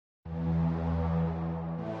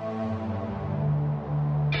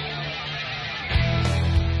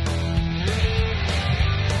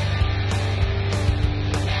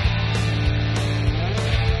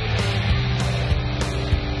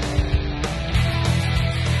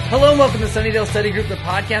Hello and welcome to Sunnydale Study Group, the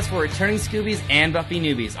podcast for returning Scoobies and Buffy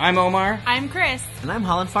newbies. I'm Omar. I'm Chris. And I'm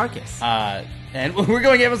Holland Farkas. And we're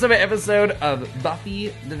going episode by episode of Buffy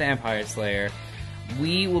the Vampire Slayer.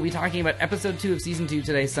 We will be talking about episode 2 of season 2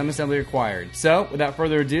 today, Some Assembly Required. So, without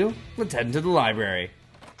further ado, let's head into the library.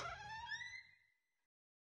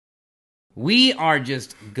 We are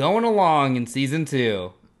just going along in season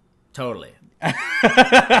 2. Totally.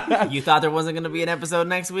 You thought there wasn't going to be an episode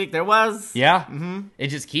next week? There was. Yeah. Mm-hmm. It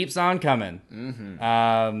just keeps on coming.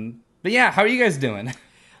 Mm-hmm. But yeah, how are you guys doing?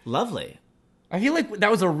 Lovely. I feel like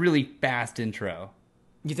that was a really fast intro.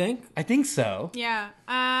 You think? I think so. Yeah.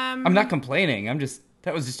 I'm not complaining.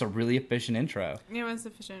 That was just a really efficient intro. It was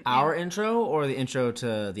efficient. Our intro or the intro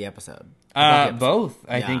to the episode? Both,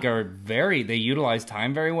 I Yeah. think, they utilize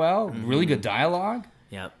time very well. Mm-hmm. Really good dialogue.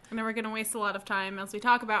 Yep. And then we're going to waste a lot of time as we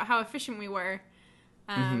talk about how efficient we were.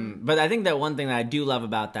 But I think that one thing that I do love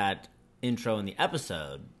about that intro in the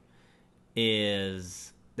episode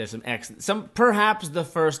is there's some perhaps the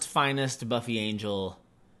first finest Buffy Angel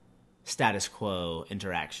status quo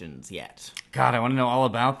interactions yet. God, I want to know all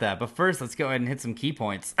about that. But first, let's go ahead and hit some key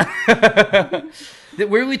points. We're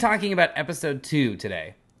really talking about episode 2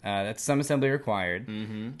 today. That's Some Assembly Required.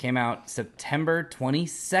 Mm-hmm. Came out September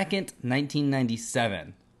 22nd,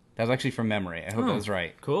 1997. That was actually from memory. I hope that was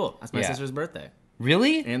right. Cool. That's my sister's birthday.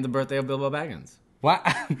 Really? And the birthday of Bilbo Baggins. Wow.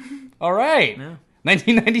 All right. Yeah.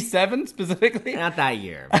 1997 specifically? Not that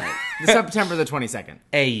year, but September the 22nd.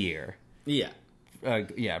 A year. Yeah.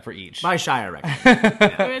 For each. By Shire record.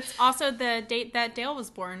 It's also the date that Dale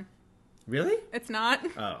was born. Really? It's not.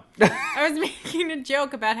 Oh. I was making a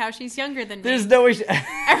joke about how she's younger than me. There's no way.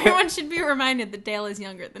 Everyone should be reminded that Dale is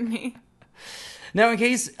younger than me. Now, in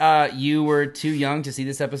case you were too young to see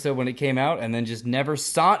this episode when it came out and then just never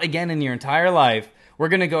saw it again in your entire life, we're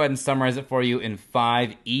going to go ahead and summarize it for you in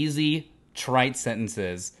 5 easy, trite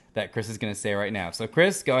sentences that Chris is going to say right now. So,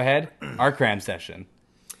 Chris, go ahead. Our cram session.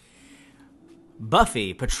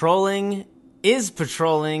 Buffy patrolling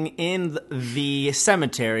in the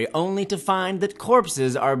cemetery only to find that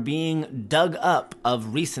corpses are being dug up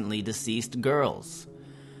of recently deceased girls.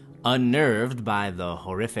 Unnerved by the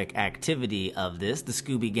horrific activity of this, the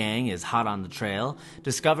Scooby Gang is hot on the trail,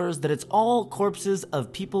 discovers that it's all corpses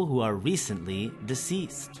of people who are recently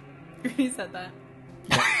deceased. You said that.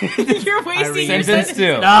 You're wasting your Sentence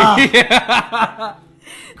 2. No.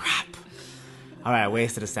 Crap. All right, I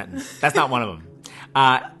wasted a sentence. That's not one of them.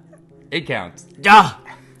 It counts.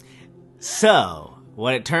 So,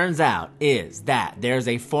 what it turns out is that there's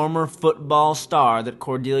a former football star that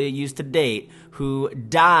Cordelia used to date who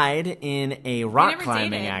died in a rock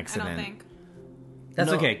climbing accident. I don't think. That's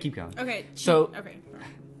No. okay. Keep going. Okay. So- Okay.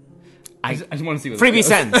 I just want to see what Freebie this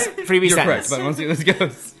goes. sentence. Freebie You're sentence. correct, but I want to see where this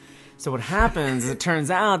goes. So what happens, it turns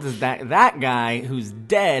out, is that guy who's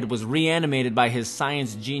dead was reanimated by his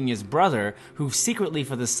science genius brother, who secretly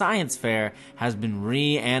for the science fair has been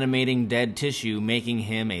reanimating dead tissue, making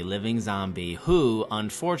him a living zombie, who,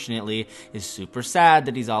 unfortunately, is super sad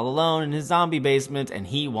that he's all alone in his zombie basement, and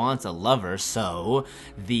he wants a lover, so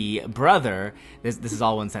the brother... This is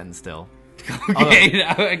all one sentence still.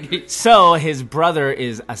 Okay. So his brother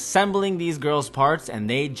is assembling these girls' parts, and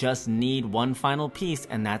they just need one final piece,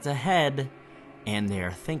 and that's a head. And they're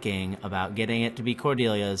thinking about getting it to be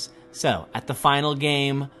Cordelia's. So at the final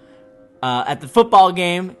game, at the football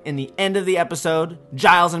game, in the end of the episode,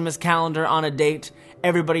 Giles and Miss Calendar on a date.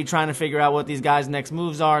 Everybody trying to figure out what these guys' next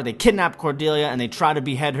moves are. They kidnap Cordelia, and they try to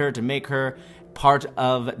behead her to make her part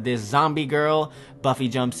of this zombie girl. Buffy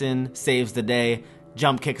jumps in, saves the day.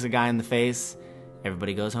 Jump kicks a guy in the face.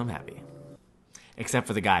 Everybody goes home happy. Except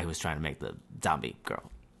for the guy who was trying to make the zombie girl.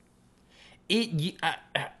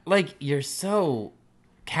 You're so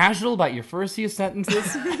casual about your first few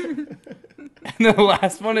sentences. And the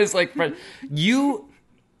last one is like, you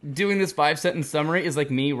doing this 5-sentence summary is like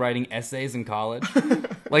me writing essays in college.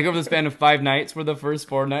 Like over the span of 5 nights, for the first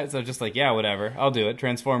 4 nights, I was just like, yeah, whatever, I'll do it.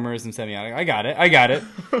 Transformers and semiotic, I got it.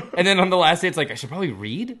 And then on the last day, it's like, I should probably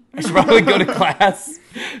read. I should probably go to class.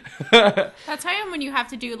 That's how when you have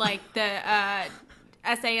to do like the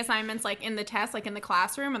essay assignments like in the test, like in the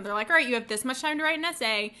classroom, and they're like, all right, you have this much time to write an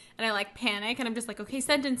essay, and I like panic, and I'm just like, okay,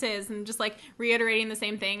 sentences, and just like reiterating the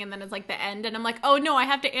same thing, and then it's like the end, and I'm like, oh no, I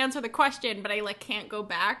have to answer the question, but I like can't go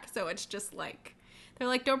back, so it's just like, they're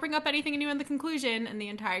like, don't bring up anything new in the conclusion, and the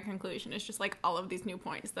entire conclusion is just like all of these new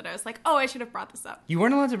points that I was like, oh, I should have brought this up. You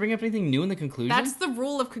weren't allowed to bring up anything new in the conclusion? That's the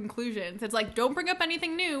rule of conclusions. It's like, don't bring up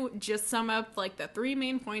anything new, just sum up like the 3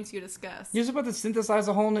 main points you discuss. You're supposed to synthesize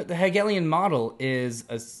a whole... The Hegelian model is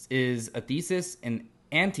a thesis, an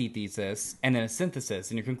antithesis, and then a synthesis.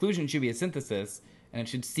 And your conclusion should be a synthesis, and it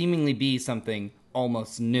should seemingly be something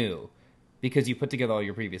almost new because you put together all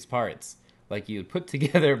your previous parts. Like you would put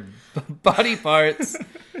together body parts.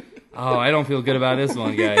 Oh, I don't feel good about this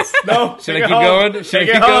one, guys. No, should I keep going? Should I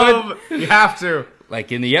keep going? You have to.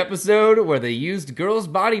 Like in the episode where they used girls'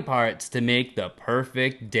 body parts to make the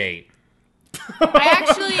perfect date.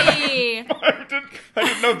 I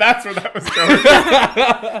didn't know that's where that was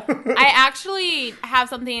going. I actually have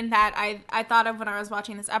something that I thought of when I was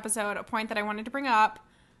watching this episode, a point that I wanted to bring up.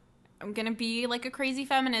 I'm gonna be like a crazy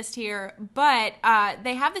feminist here, but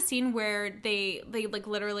they have the scene where they like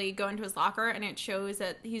literally go into his locker and it shows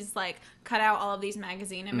that he's like cut out all of these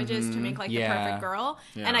magazine images to make like the perfect girl.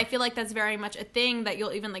 Yeah. And I feel like that's very much a thing that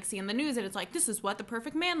you'll even like see in the news, and it's like, this is what the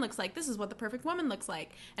perfect man looks like, this is what the perfect woman looks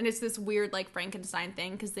like, and it's this weird like Frankenstein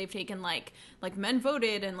thing because they've taken like men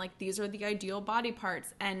voted and like these are the ideal body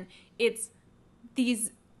parts, and it's these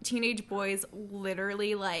teenage boys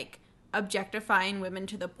literally like objectifying women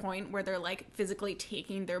to the point where they're like physically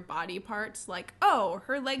taking their body parts, like, oh,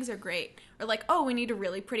 her legs are great, or like, oh, we need a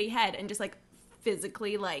really pretty head, and just like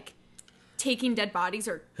physically like taking dead bodies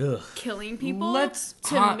or killing people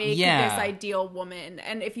to make this ideal woman.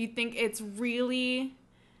 And if you think it's really,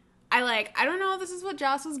 I don't know if this is what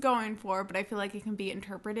Joss was going for, but I feel like it can be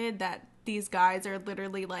interpreted that these guys are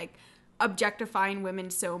literally like objectifying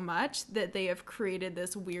women so much that they have created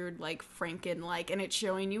this weird like Franken-like, and it's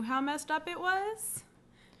showing you how messed up it was.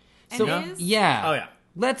 And So it is. yeah. Oh, yeah.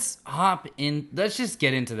 Let's hop in. Let's just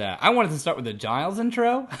get into that. I wanted to start with the Giles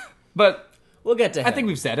intro, but We'll get to him. I think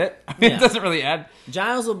we've said it. Yeah. It doesn't really add.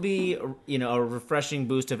 Giles will be, a refreshing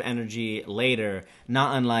boost of energy later,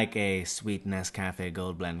 not unlike a sweet Nescafe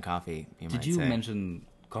Gold Blend coffee, Did you say. mention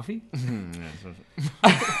coffee?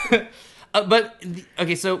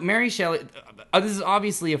 Okay, so Mary Shelley. This is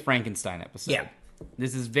obviously a Frankenstein episode. Yeah.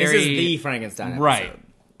 This is This is the Frankenstein episode. right.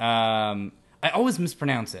 I always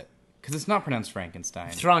mispronounce it because it's not pronounced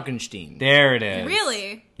Frankenstein. Frankenstein. There it is.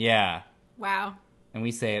 Really? Yeah, Wow. and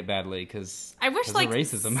we say it badly because I wish like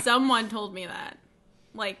racism. someone told me that.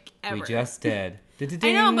 Like ever. We just did.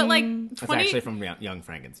 I know, but like That's 20. actually from Young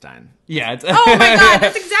Frankenstein. Yeah. It's, Oh my god,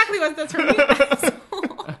 that's exactly what that's from.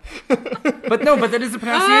 but that is the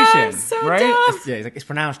pronunciation, so right? dumb. Yeah, it's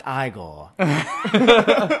pronounced Igor.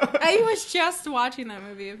 I was just watching that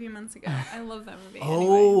movie a few months ago. I love that movie.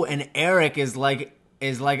 Oh, and Eric is like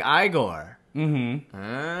Igor. Mm-hmm.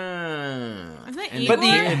 Ah. Isn't it And- Igor? But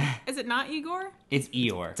Is it not Igor? It's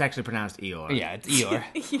Eeyore. It's actually pronounced Eeyore. Yeah, it's Eeyore.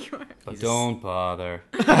 Igor. But don't bother.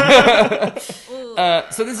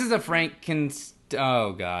 So this is a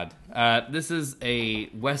Oh God. This is a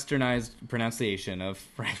westernized pronunciation of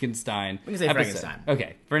Frankenstein. We can say episode. Frankenstein.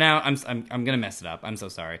 Okay. For now, I'm gonna mess it up. I'm so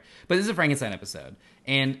sorry. But this is a Frankenstein episode,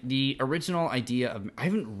 and the original idea of I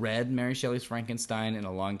haven't read Mary Shelley's Frankenstein in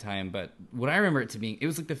a long time, but what I remember it to be, it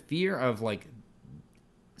was like the fear of like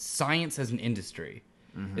science as an industry.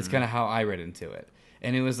 It's kind of how I read into it.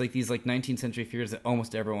 And it was like these like 19th century fears that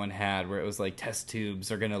almost everyone had, where it was like test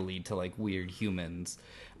tubes are going to lead to like weird humans.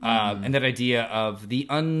 And that idea of the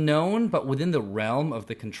unknown, but within the realm of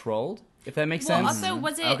the controlled, if that makes Well, sense. also,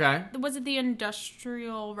 was Okay. it the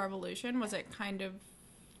Industrial Revolution? Was it kind of?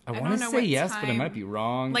 I want don't to know say what yes, but I time- might be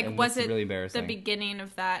wrong. Like, and was that's it really embarrassing? the beginning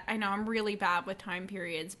of that? I know I'm really bad with time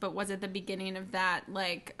periods, but was it the beginning of that?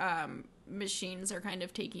 Like, machines are kind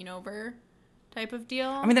of taking over, type of deal.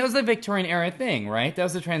 I mean, that was the Victorian era thing, right? That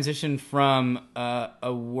was the transition from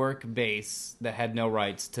a work base that had no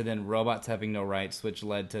rights to then robots having no rights, which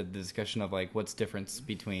led to the discussion of like what's difference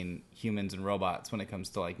between humans and robots when it comes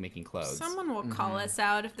to like making clothes. Someone will call us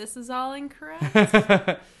out if this is all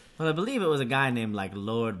incorrect. Well, I believe it was a guy named like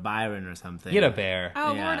Lord Byron or something. He had a bear.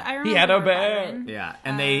 Oh Yeah. Lord, I remember. He had a Lord bear. Byron. Yeah,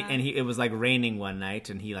 and it was like raining one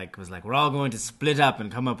night, and he like was like, we're all going to split up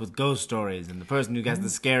and come up with ghost stories, and the person who gets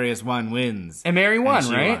the scariest one wins. And Mary won,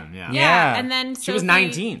 she right? won, yeah. Yeah, and then She was Sophie-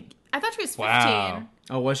 19. I thought she was 15. Wow.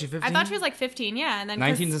 Oh, was she 15? I thought she was like 15. Yeah, and then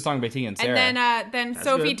 19 is a song by Tina and Sarah. and then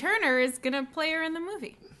Sophie good. Turner is gonna play her in the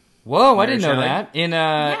movie. Whoa, I Mary didn't know Shelley? that. In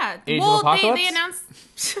Yeah, Age well, of Apocalypse? they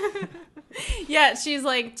announced. Yeah, she's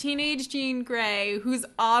like teenage Jean Grey, who's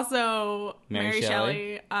also Mary Mary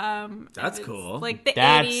Shelley? Shelley. That's it's cool. Like the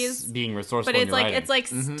That's 80s, being resourceful but in it's your like writing. it's like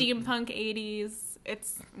steampunk 80s.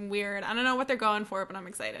 It's weird. I don't know what they're going for, but I'm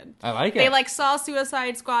excited. I like it. They like saw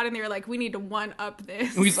Suicide Squad and they were like, we need to one up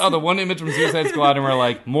this. We saw the one image from Suicide Squad and we're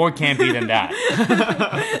like, more campy than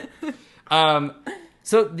that.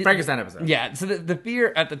 So the, Frankenstein episode. Yeah, so the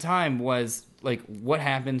fear at the time was like, what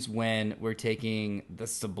happens when we're taking the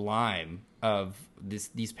sublime of these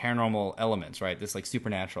paranormal elements, right? This like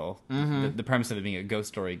supernatural, the premise of it being a ghost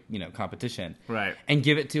story, competition, Right. and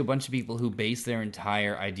give it to a bunch of people who base their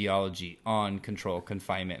entire ideology on control,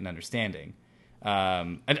 confinement, and understanding.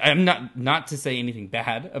 I'm not to say anything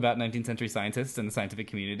bad about 19th century scientists and the scientific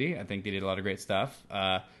community. I think they did a lot of great stuff.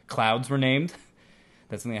 Clouds were named.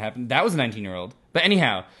 That's something that happened. That was a 19-year-old. But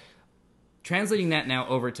anyhow, translating that now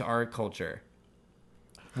over to our culture,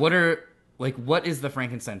 what is the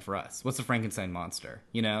Frankenstein for us? What's the Frankenstein monster?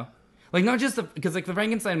 You know, like not just because like the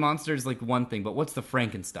Frankenstein monster is like one thing, but what's the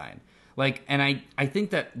Frankenstein? Like, and I think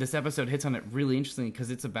that this episode hits on it really interestingly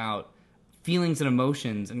because it's about feelings and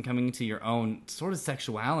emotions and coming to your own sort of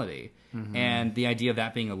sexuality and the idea of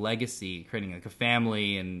that being a legacy, creating like a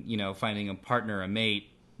family and, you know, finding a partner, a mate,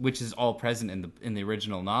 which is all present in the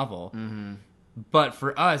original novel. But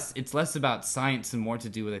for us, it's less about science and more to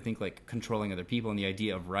do with, I think, like controlling other people and the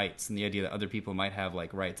idea of rights and the idea that other people might have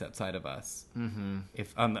like rights outside of us.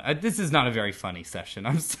 If this is not a very funny session,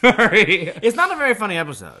 I'm sorry. It's not a very funny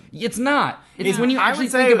episode. It's not. It's when you actually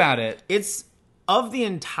think about it. It's of the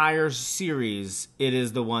entire series, it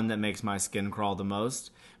is the one that makes my skin crawl the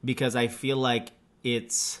most because I feel like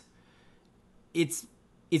it's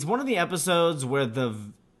one of the episodes where the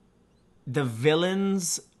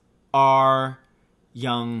villains are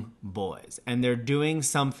young boys and they're doing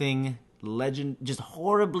something just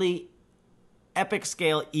horribly epic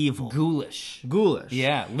scale evil. Ghoulish.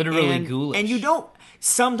 Yeah, literally ghoulish. And you don't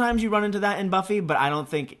sometimes you run into that in Buffy, but I don't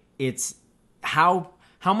think it's how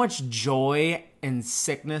much joy and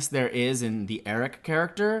sickness there is in the Eric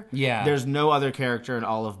character. Yeah. There's no other character in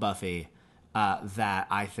all of Buffy that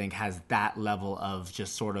I think has that level of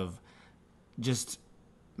just sort of just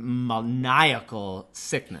maniacal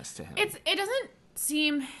sickness to him. It doesn't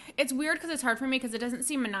seem... It's weird because it's hard for me because it doesn't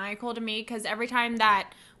seem maniacal to me because every time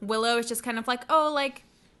that Willow is just kind of like, oh, like,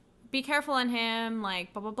 be careful on him,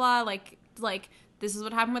 like, blah, blah, blah, like this is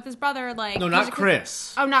what happened with his brother, like... No, not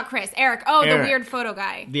Chris. Oh, not Chris. Eric. Oh, Eric. the weird photo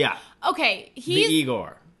guy. Yeah. Okay, the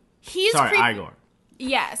Igor. Sorry, Igor.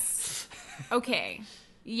 Yes. Okay.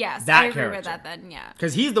 Yes, That I agree character. with that then, yeah.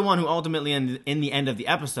 Because he's the one who ultimately, in the end of the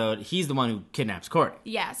episode, he's the one who kidnaps Courtney.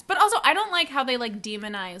 Yes, but also I don't like how they, like,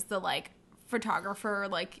 demonize the, like, photographer,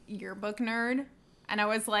 like, yearbook nerd. And I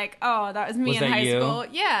was like, oh, that was me in high school.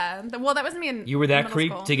 Yeah. Well, that was me in You were that middle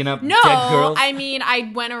creep school. digging up No, dead girls? I mean,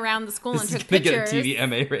 I went around the school and This is took gonna pictures. get a TV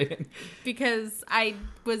MA rating. Because I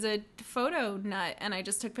was a photo nut and I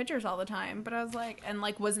just took pictures all the time. But I was like, and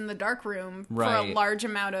like was in the dark room for a Right. large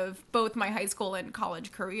amount of both my high school and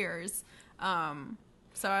college careers.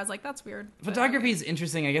 So I was like, that's weird. But Photography okay. is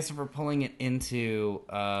interesting, I guess, if we're pulling it into...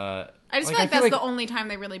 I just feel like that's the only time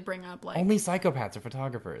they really bring up like... Only psychopaths are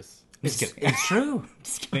photographers. Just kidding. It's true.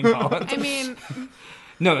 Just kidding, Colin. I mean,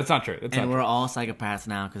 No, that's not true. That's And not we're true. all psychopaths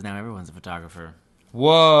now because now everyone's a photographer.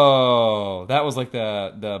 Whoa. That was like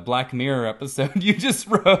the Black Mirror episode you just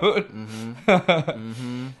wrote.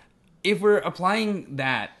 If we're applying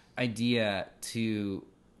that idea to...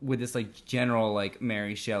 with this like general like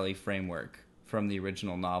Mary Shelley framework from the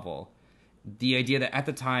original novel, the idea that at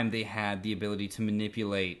the time they had the ability to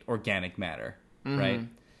manipulate organic matter, right?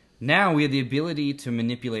 Now we have the ability to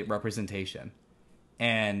manipulate representation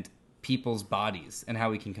and people's bodies and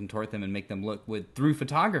how we can contort them and make them look through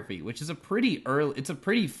photography, which is a pretty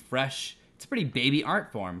fresh, it's a pretty baby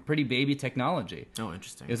art form, pretty baby technology. Oh,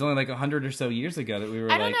 interesting. It was only like 100 or so years ago that we were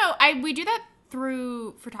I don't know. We do that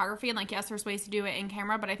through photography and like yes there's ways to do it in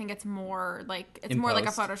camera, but I think it's more like In more like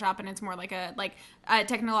a post. Photoshop and it's more like a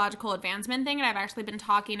technological advancement thing. And I've actually been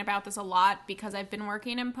talking about this a lot because I've been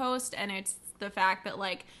working in post, and it's the fact that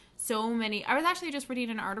like so many, I was actually just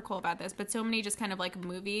reading an article about this, but so many just kind of like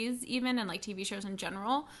movies even and like TV shows in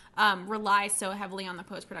general rely so heavily on the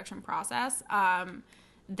post-production process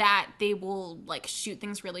that they will like shoot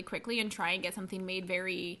things really quickly and try and get something made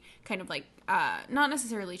very kind of like not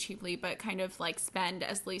necessarily cheaply, but kind of like spend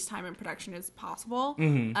as least time in production as possible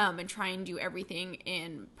and try and do everything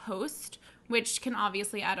in post, which can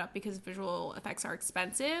obviously add up because visual effects are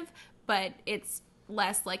expensive, but it's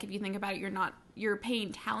less like, if you think about it, you're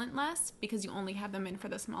paying talent less because you only have them in for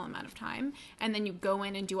the small amount of time, and then you go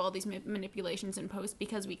in and do all these manipulations in post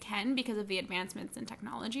because of the advancements in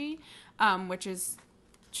technology, which is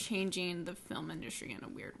changing the film industry in a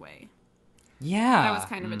weird way. Yeah. That was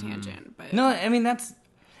kind of a tangent, but No, I mean,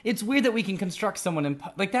 it's weird that we can construct someone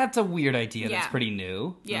like, that's a weird idea that's Yeah. pretty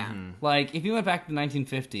new. yeah. Like, if you went back to the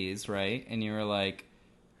 1950s, right, and you were like,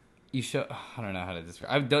 I don't know how to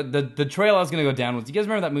describe, the trail I was going to go down was, do you guys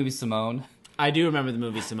remember that movie Simone? I do remember the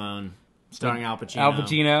movie Simone, starring Al Pacino. Al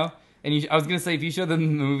Pacino? And I was going to say, if you showed them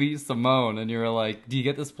the movie Simone and you were like, do you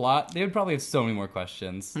get this plot? They would probably have so many more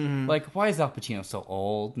questions. Like, why is Al Pacino so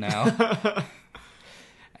old now?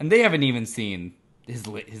 And they haven't even seen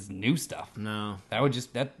his new stuff. No.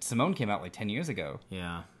 That Simone came out like 10 years ago.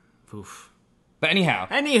 Yeah. Oof. But anyhow,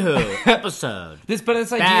 Anywho, episode. this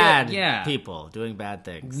idea, Bad yeah, people doing bad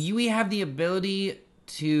things. we have the ability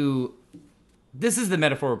to. This is the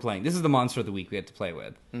metaphor we're playing. This is the monster of the week we have to play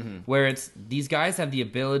with, where it's these guys have the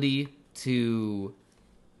ability to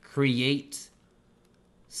create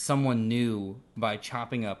someone new by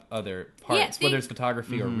chopping up other parts, whether it's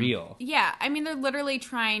photography or real. Yeah, I mean, they're literally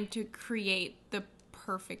trying to create the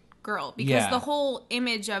perfect girl because the whole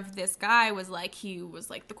image of this guy was like he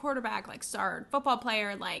was like the quarterback, like star football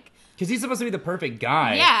player, like Because he's supposed to be the perfect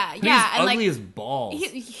guy. Yeah, but yeah, He's and, ugly like, as balls.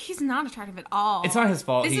 he's not attractive at all. It's not his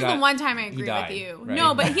fault. This He is got- the one time I he agree died, with you. right?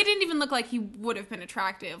 No, but he didn't even look like he would have been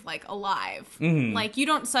attractive, like alive. Mm-hmm. Like you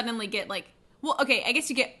don't suddenly get like, well, okay, I guess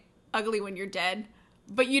you get ugly when you're dead,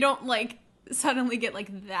 but you don't like suddenly get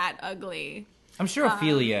like that ugly. I'm sure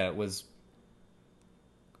Ophelia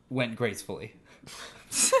went gracefully.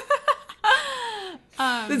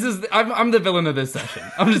 I'm the villain of this session.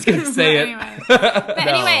 I'm just gonna say it. Anyway. But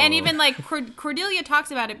anyway, and No. even like Cordelia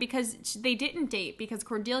talks about it because they didn't date because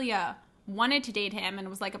Cordelia wanted to date him and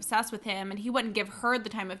was like obsessed with him, and he wouldn't give her the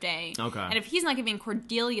time of day. Okay. And if he's not giving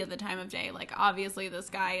Cordelia the time of day, like obviously this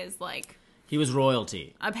guy is like He was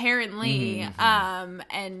royalty. apparently.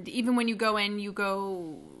 And even when you go in,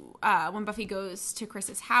 when Buffy goes to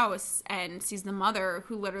Chris's house and sees the mother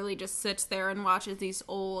who literally just sits there and watches these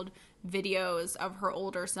old videos of her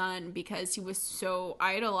older son because he was so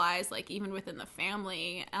idolized, like even within the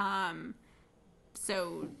family.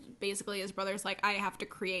 So basically his brother's like, I have to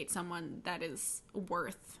create someone that is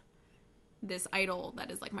worth this idol that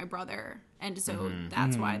is like my brother. And so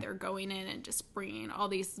that's why they're going in and just bringing all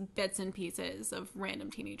these bits and pieces of random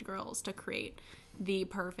teenage girls to create the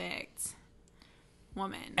perfect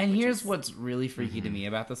woman. And which here's is- what's really freaky to me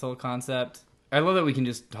about this whole concept. I love that we can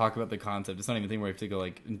just talk about the concept. It's not even a thing where we have to go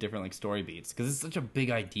like in different like story beats because it's such a big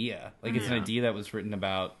idea. Like it's an idea that was written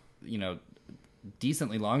about,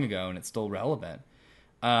 decently long ago and it's still relevant.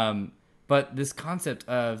 But this concept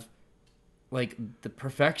of like the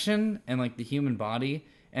perfection and like the human body,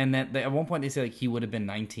 and that at one point they say like he would have been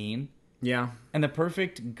 19, Yeah. and the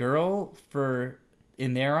perfect girl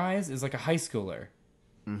in their eyes is like a high schooler.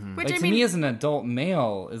 which Like I to mean, me as an adult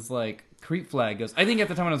male is like creep flag goes. I think at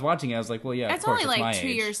the time when I was watching it, I was like, well, yeah, it's of course, only it's my like 2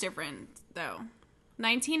 age. years different though.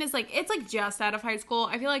 19 is like, it's like just out of high school.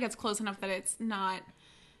 I feel like it's close enough that it's not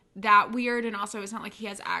that weird, and also it's not like he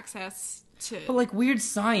has access to. But like weird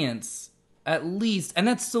science, at least, and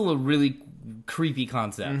that's still a really creepy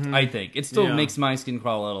concept. I think it still Yeah. makes my skin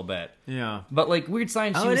crawl a little bit. Yeah. But like weird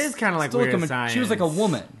science, Oh, she it was is kinda like still Weird She was like a Science.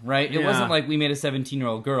 woman, right? It Yeah. wasn't like we made a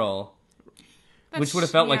 17-year-old girl, which would have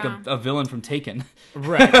felt like a villain from Taken.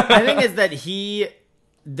 Right. I think it's that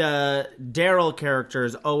the Daryl character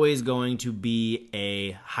is always going to be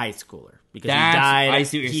a high schooler because I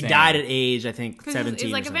see what you're he saying. died at age, I think, 'Cause 17.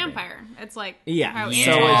 He's like or a something. vampire. It's like Yeah. how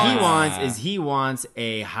So what he Yeah. wants is he wants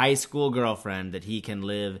a high school girlfriend that he can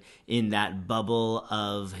live in that bubble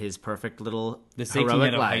of his perfect little The safety heroic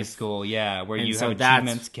net of life. high school, yeah, where And you so have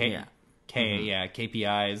that's- achievements, yeah.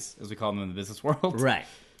 KPIs, as we call them in the business world. Right.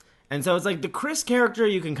 And so it's like the Chris character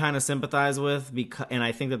you can kind of sympathize with, and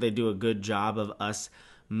I think that they do a good job of us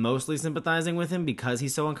mostly sympathizing with him because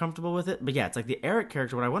he's so uncomfortable with it. But yeah, it's like the Eric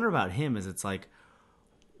character. What I wonder about him is it's like,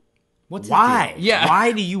 What's his why? deal? Yeah.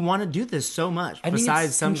 Why do you want to do this so much? I think it's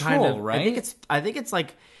Besides some kind control, of, right? I think it's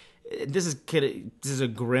like this is a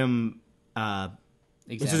grim.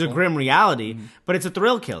 This is a Example. grim reality, but it's a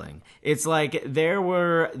thrill killing. It's like there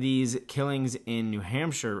were these killings in New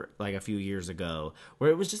Hampshire like a few years ago where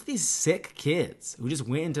it was just these sick kids who just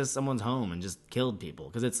went into someone's home and just killed people.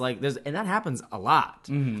 Because it's like, and that happens a lot,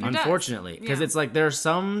 unfortunately. Because Yeah. it's like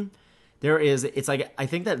it's like, I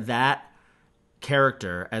think that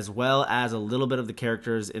character, as well as a little bit of the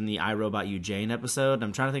characters in the I, Robot You Jane episode,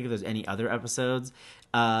 I'm trying to think if there's any other episodes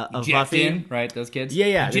of Jacked Buffy. in, right? Those kids.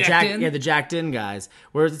 Yeah, Jacked in? the jacked in guys.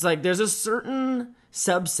 Where it's like there's a certain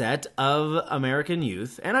subset of American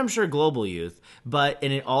youth, and I'm sure global youth, and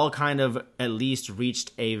it all kind of at least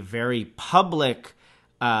reached a very public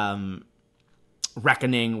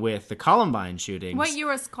reckoning with the Columbine shootings. What year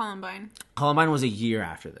was Columbine? Columbine was a year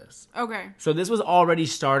after this. Okay. So this was already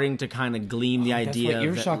starting to kind of gleam the That's idea why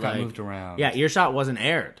Earshot that, got like, moved around. Yeah, Earshot wasn't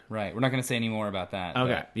aired. Right. We're not going to say any more about that.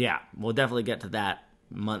 Okay, but- yeah, we'll definitely get to that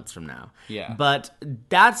months from now. Yeah. But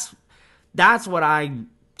that's what I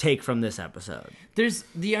take from this episode. There's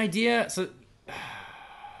the idea. So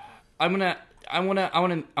I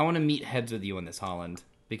want to meet heads with you on this, Holland,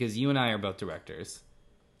 because you and I are both directors,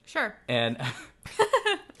 Sure. and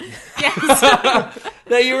Yes.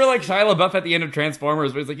 that you were like Shia LaBeouf at the end of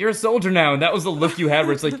Transformers, where it's like you're a soldier now, and that was the look you had,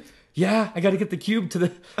 where it's like, yeah, I got to get the cube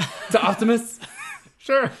to Optimus.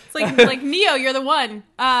 Sure. It's like Neo, you're the one.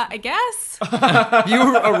 I guess.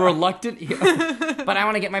 You're a reluctant, but I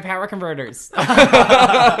want to get my power converters.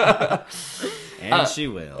 And she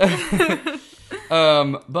will.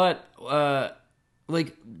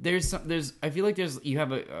 Like I feel like you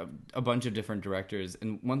have a bunch of different directors,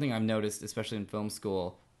 and one thing I've noticed, especially in film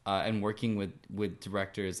school and working with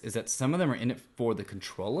directors, is that some of them are in it for the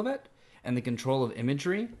control of it and the control of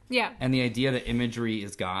imagery. Yeah. And the idea that imagery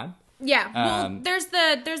is God. Yeah. Well, there's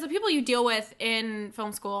the people you deal with in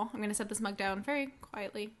film school. I'm gonna set this mug down very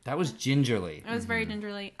quietly. That was gingerly. It was very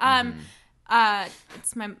gingerly.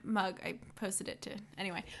 It's my mug. I posted it to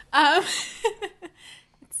anyway.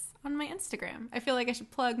 It's on my Instagram. I feel like I should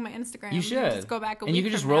plug my Instagram. You should just go back and you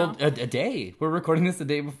could just roll a day. We're recording this the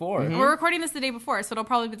day before. We're recording this the day before, so it'll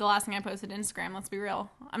probably be the last thing I posted to Instagram. Let's be real.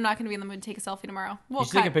 I'm not going to be in the mood to take a selfie tomorrow. We'll You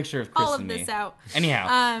should take a picture of Chris all of and this me. out.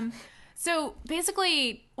 Anyhow. So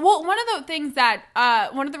basically, well, one of the things that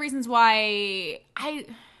one of the reasons why I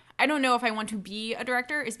don't know if I want to be a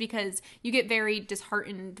director is because you get very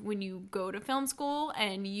disheartened when you go to film school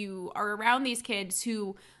and you are around these kids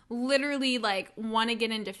who literally like want to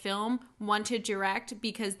get into film, want to direct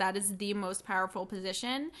because that is the most powerful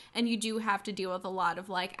position, and you do have to deal with a lot of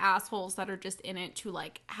like assholes that are just in it to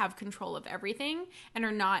like have control of everything and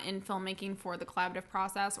are not in filmmaking for the collaborative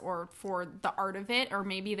process or for the art of it, or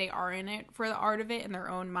maybe they are in it for the art of it in their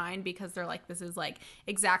own mind because they're like, this is like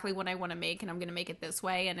exactly what I want to make and I'm going to make it this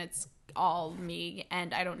way and it's all me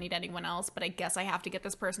and I don't need anyone else, but I guess I have to get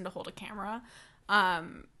this person to hold a camera.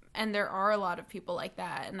 And there are a lot of people like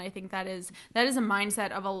that, and I think that is a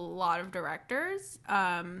mindset of a lot of directors.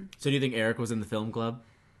 So do you think Eric was in the film club?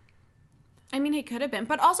 I mean, he could have been,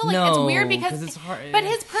 but also like No, it's weird because 'cause it's hard. But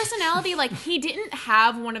his personality, like he didn't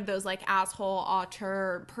have one of those like asshole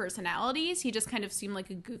auteur personalities. He just kind of seemed like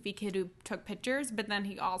a goofy kid who took pictures, but then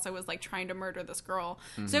he also was like trying to murder this girl.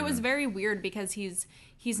 Mm-hmm. So it was very weird because he's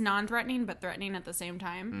non-threatening but threatening at the same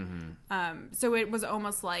time. Mm-hmm. So it was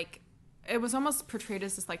almost portrayed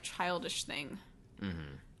as this like childish thing.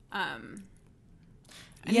 Mm-hmm.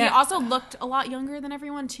 And he also looked a lot younger than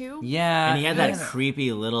everyone too. Yeah. And he had that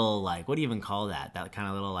creepy little like, what do you even call that? That kind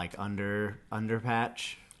of little like under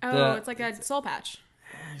patch. Oh, it's like a soul patch.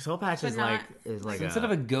 Soul patch is not- like instead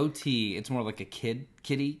of a goatee, it's more like a kid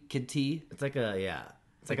tee. it's like a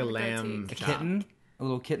like a a lamb goatee. chop. Kitten, a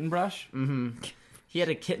little kitten brush. He had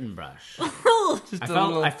a kitten brush. Just I a felt.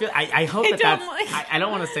 little. I feel. I hope that don't that's. like- I don't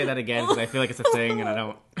want to say that again because I feel like it's a thing, and I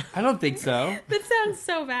don't. I don't think so. That sounds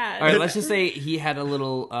so bad. All right, let's just say he had a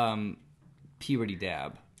little puberty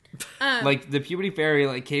dab. Like the puberty fairy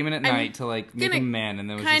like came in at night to like make him a man, and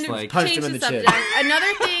then was kind just of like punched change him in the the chin. subject.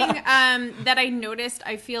 Another thing that I noticed,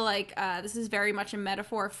 I feel like this is very much a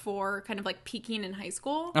metaphor for kind of like peaking in high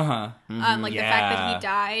school. Like the fact that Yeah. he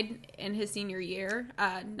died in his senior year,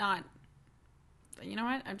 not. You know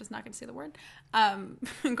what? I'm just not going to say the word.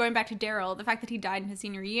 Going back to Daryl, the fact that he died in his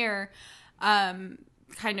senior year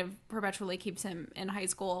kind of perpetually keeps him in high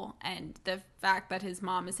school. And the fact that his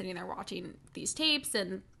mom is sitting there watching these tapes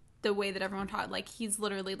and the way that everyone taught, like, he's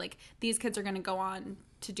literally like, these kids are going to go on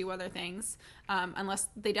to do other things unless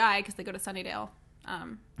they die because they go to Sunnydale.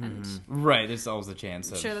 And right. There's always a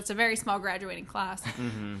chance. Of... sure, that's a very small graduating class.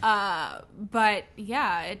 But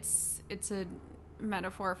yeah, it's a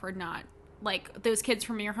metaphor for not... like those kids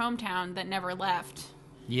from your hometown that never left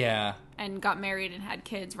Yeah. and got married and had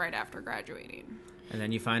kids right after graduating. And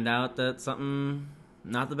then you find out that something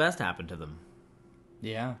not the best happened to them.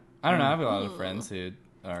 Yeah. I don't know. I have a lot of friends who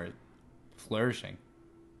are flourishing.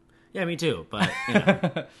 Yeah, me too. But you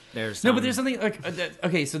know, there's No, but there's something like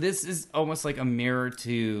okay. So this is almost like a mirror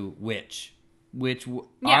to Witch, which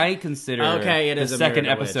I consider it is the a second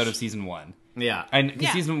mirror to episode Witch. of season 1. Yeah. And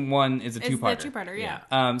Yeah. season 1 is a It's two-parter. the two-parter,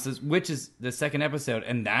 yeah. So Witch is the second episode,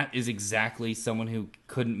 and that is exactly someone who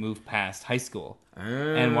couldn't move past high school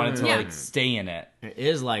and wanted to Yeah. like stay in it. It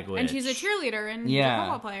is like Witch. And she's a cheerleader and Yeah. a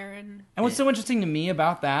football player. And And what's so interesting to me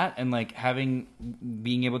about that, and like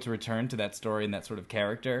being able to return to that story and that sort of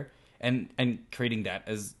character, and creating that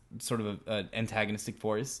as sort of an antagonistic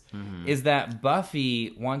force, is that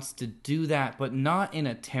Buffy wants to do that, but not in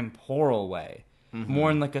a temporal way,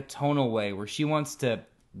 more in like a tonal way, where she wants to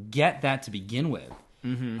get that to begin with.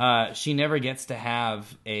 She never gets to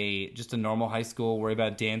have just a normal high school, worry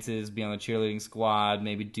about dances, be on the cheerleading squad,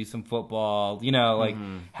 maybe do some football, like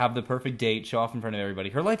have the perfect date, show off in front of everybody.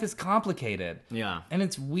 Her life is complicated. Yeah. And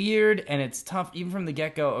it's weird and it's tough, even from the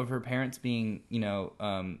get-go of her parents being,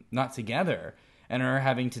 not together, and her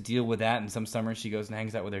having to deal with that. And some summers she goes and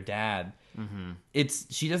hangs out with her dad.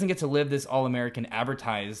 She doesn't get to live this all-American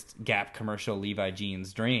advertised Gap commercial Levi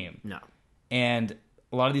jeans dream. No. And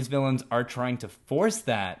a lot of these villains are trying to force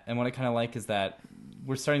that. And what I kind of like is that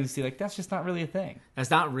we're starting to see, like, that's just not really a thing. That's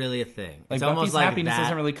not really a thing. Like, It's Buffy's almost like happiness that,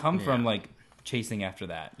 doesn't really come from, like, chasing after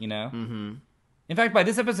that, you know? Mm-hmm. In fact, by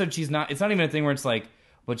this episode, it's not even a thing where it's like,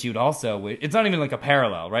 but you'd also, it's not even like a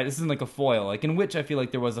parallel, right? This isn't like a foil. Like, in Witch, I feel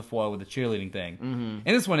like there was a foil with the cheerleading thing. Mm-hmm.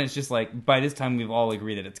 In this one, it's just like, by this time, we've all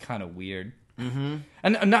agreed that it's kind of weird. Mm-hmm.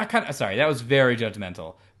 And I'm not kind of, sorry, that was very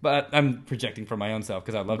judgmental. But I'm projecting for my own self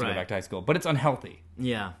because I'd love to go back to high school. But it's unhealthy.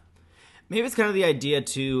 Yeah. Maybe it's kind of the idea,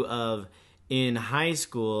 too, of in high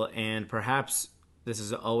school, and perhaps this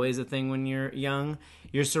is always a thing when you're young,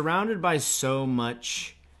 you're surrounded by so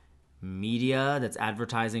much media that's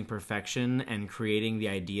advertising perfection and creating the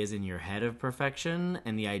ideas in your head of perfection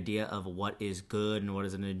and the idea of what is good and what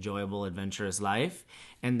is an enjoyable, adventurous life.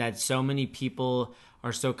 And that so many people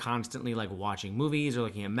are so constantly like watching movies or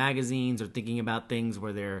looking at magazines or thinking about things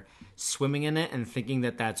where they're swimming in it and thinking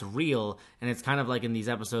that that's real. And it's kind of like in these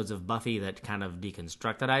episodes of Buffy that kind of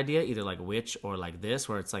deconstruct that idea, either like Witch or like this,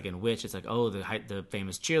 where it's like in Witch, it's like, oh, the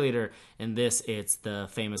famous cheerleader. In this, it's the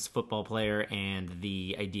famous football player, and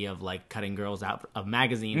the idea of like cutting girls out of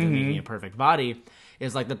magazines and making a perfect body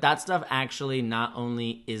is like that stuff actually not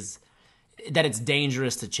only is that it's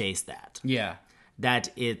dangerous to chase that. Yeah. That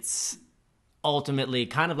it's ultimately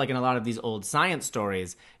kind of like in a lot of these old science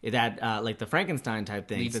stories that like the Frankenstein type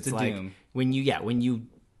things, Leads it's to like doom. when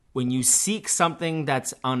you seek something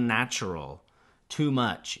that's unnatural too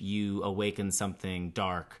much, you awaken something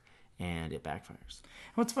dark and it backfires.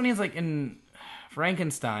 What's funny is, like, in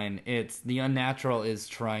Frankenstein, it's the unnatural is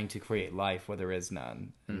trying to create life where there is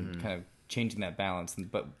none, and kind of changing that balance,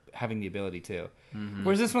 but having the ability to.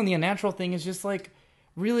 Whereas this one, the unnatural thing is just like,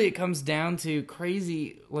 really it comes down to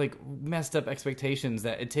crazy, like, messed up expectations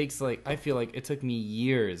that it takes, like, I feel like it took me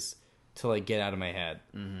years to, like, get out of my head.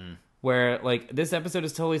 Where, like, this episode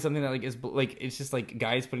is totally something that, like, is, like, it's just, like,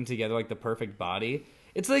 guys putting together, like, the perfect body.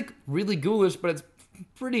 It's, like, really ghoulish, but it's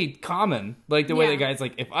pretty common. Like, the way the guy's,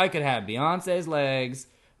 like, if I could have Beyonce's legs,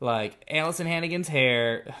 like, Allison Hannigan's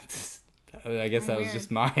hair... I guess that was just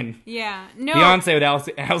mine. Yeah. No. Beyonce with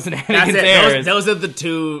Allison Hannigan's hair. Those are the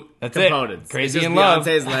two components. Crazy it's just in love.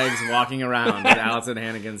 Beyonce's legs walking around with Allison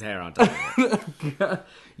Hannigan's hair on top of it.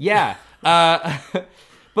 Yeah.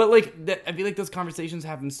 But, like, I feel like those conversations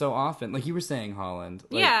happen so often. Like you were saying, Holland.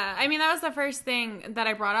 Like, yeah. I mean, that was the first thing that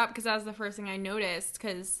I brought up because that was the first thing I noticed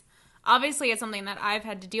because obviously it's something that I've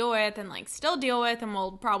had to deal with and, like, still deal with and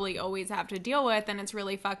will probably always have to deal with, and it's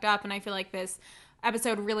really fucked up, and I feel like this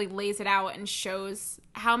episode really lays it out and shows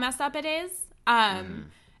how messed up it is. And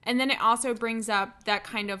then it also brings up that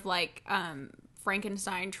kind of, like,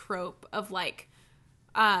 Frankenstein trope of, like,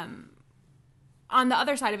 on the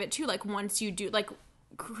other side of it too, like, once you do, like,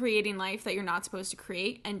 creating life that you're not supposed to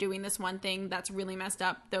create and doing this one thing that's really messed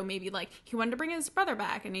up, though maybe, like, he wanted to bring his brother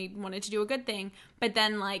back and he wanted to do a good thing, but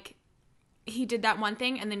then, like, he did that one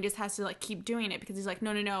thing and then just has to, like, keep doing it because he's like,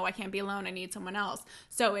 no, I can't be alone, I need someone else.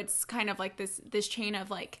 So it's kind of like this chain of,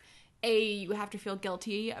 like, you have to feel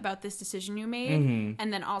guilty about this decision you made,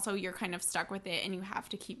 and then also you're kind of stuck with it and you have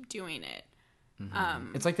to keep doing it.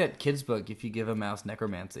 It's like that kid's book, If You Give a Mouse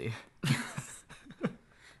Necromancy. That's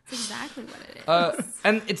exactly what it is.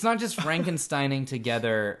 And it's not just Frankensteining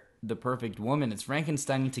together the perfect woman, it's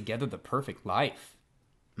Frankensteining together the perfect life.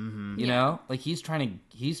 You know? Like, he's trying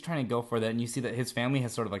to go for that, and you see that his family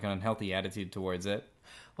has sort of, like, an unhealthy attitude towards it.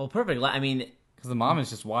 Well, perfect. I mean... Because the mom is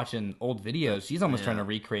just watching old videos. She's almost trying to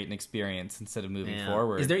recreate an experience instead of moving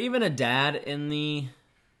forward. Is there even a dad in the...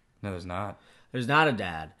 No, there's not. There's not a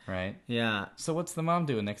dad. Right? Yeah. So what's the mom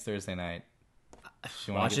doing next Thursday night?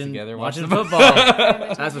 She want to get together? Watching football.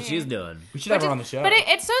 That's what she's doing. We should have her on the show. But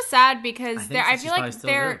it's so sad because I feel like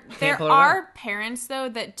there Can't are parents, though,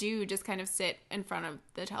 that do just kind of sit in front of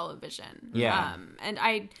the television. Yeah. And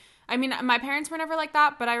I mean, my parents were never like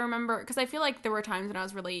that, but I remember, because I feel like there were times when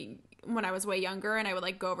I was way younger and I would,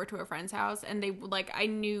 like, go over to a friend's house and they would, like, I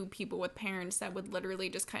knew people with parents that would literally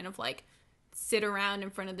just kind of, like, sit around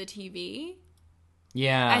in front of the TV.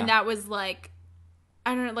 Yeah. And that was, like,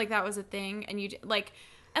 I don't know, like, that was a thing, and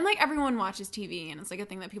and, like, everyone watches TV, and it's, like, a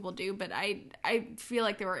thing that people do, but I feel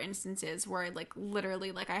like there were instances where, like,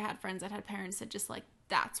 literally, like, I had friends that had parents that just, like,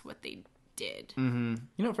 that's what they did. You know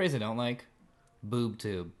what phrase I don't like? Boob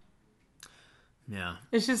tube. Yeah.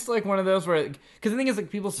 It's just, like, one of those where, because the thing is, like,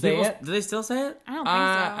 people say it. Do they still say it? I don't think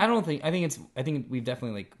so. I don't think, I think we've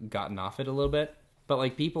definitely, like, gotten off it a little bit. But,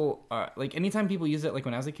 like, people are, like, anytime people use it, like,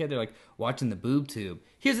 when I was a kid, they're like, watching the boob tube.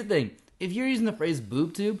 Here's the thing. If you're using the phrase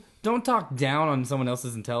boob tube, don't talk down on someone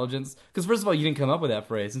else's intelligence. Because first of all, you didn't come up with that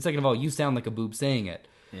phrase. And second of all, you sound like a boob saying it.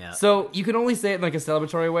 Yeah. So you can only say it in like a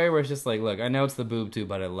celebratory way where it's just like, look, I know it's the boob tube,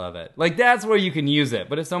 but I love it. Like that's where you can use it.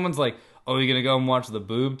 But if someone's like, oh, you're gonna go and watch the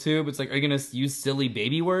boob tube, it's like, are you gonna use silly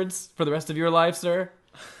baby words for the rest of your life, sir?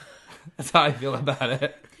 That's how I feel about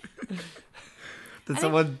it.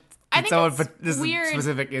 I think it's weird.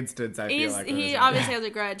 Specific instance, I feel like he obviously has a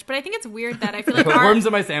grudge, but I think it's weird that I feel like Worms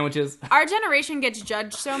in my sandwiches. our generation gets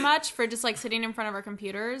judged so much for just like sitting in front of our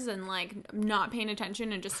computers and like not paying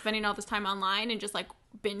attention and just spending all this time online and just like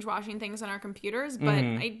binge watching things on our computers. But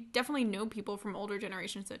I definitely know people from older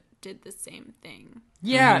generations that did the same thing.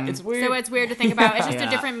 Yeah, it's weird. So it's weird to think about. It's just Yeah. a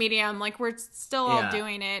different medium. Like we're still all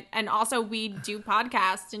doing it, and also we do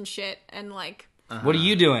podcasts and shit, and like. What are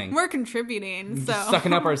you doing? We're contributing, so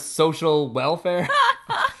Sucking up our social welfare?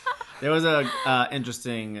 There was a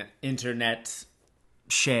interesting internet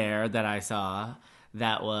share that I saw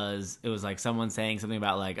that it was like someone saying something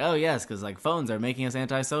about like, oh yes, because like phones are making us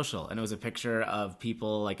antisocial, and it was a picture of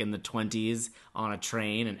people like in the 20s on a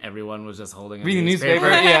train, and everyone was just holding a Reading newspaper,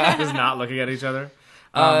 yeah. just not looking at each other.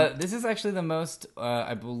 This is actually the most,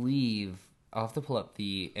 I believe. I'll have to pull up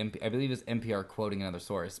I believe it's NPR quoting another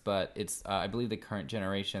source, but it's, I believe the current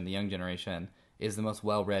generation, the young generation, is the most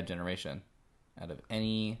well-read generation out of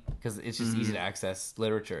any, because it's just easy to access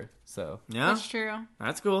literature, so. Yeah, that's true.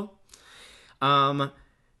 That's cool. Perhaps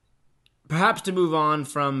to move on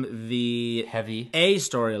from the Heavy. A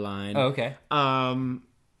storyline. Oh, okay.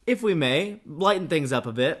 If we may, lighten things up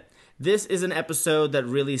a bit. This is an episode that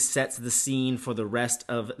really sets the scene for the rest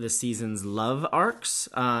of the season's love arcs.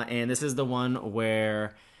 And this is the one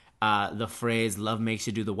where the phrase, love makes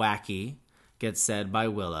you do the wacky, gets said by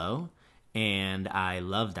Willow. And I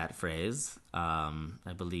love that phrase.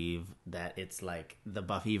 I believe that it's like the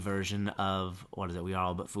Buffy version of, what is it, We Are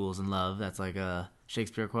All But Fools in Love. That's like a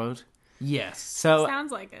Shakespeare quote. Yes. So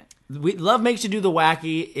Sounds like it. Love Makes You Do the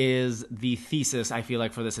Wacky is the thesis, I feel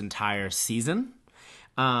like, for this entire season.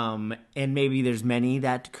 And maybe there's many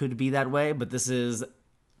that could be that way, but this is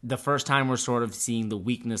the first time we're sort of seeing the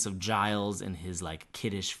weakness of Giles and his like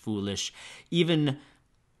kiddish, foolish, even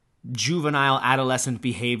juvenile adolescent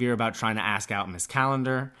behavior about trying to ask out Miss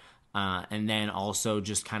Calendar. And then also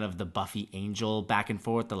just kind of the Buffy Angel back and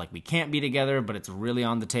forth that like we can't be together, but it's really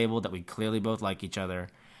on the table that we clearly both like each other.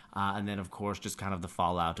 And then of course just kind of the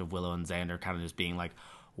fallout of Willow and Xander kind of just being like,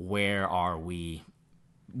 where are we?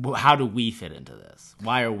 How do we fit into this?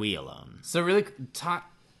 Why are we alone? So really,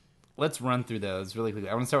 let's run through those really quickly.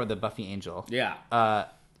 I want to start with the Buffy Angel. Yeah.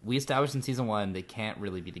 We established in season 1 they can't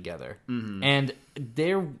really be together. Mm-hmm. And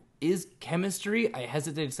there is chemistry. I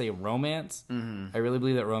hesitate to say romance. Mm-hmm. I really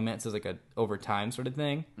believe that romance is like a over time sort of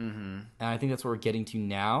thing. Mm-hmm. And I think that's what we're getting to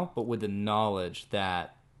now, but with the knowledge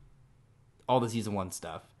that all the season 1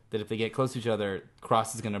 stuff, that if they get close to each other,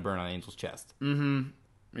 Cross is going to burn on Angel's chest. Mm-hmm.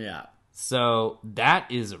 Yeah. So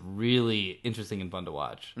that is really interesting and fun to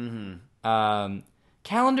watch. Mm-hmm.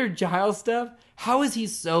 Calendar Giles stuff. How is he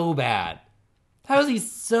so bad? How is he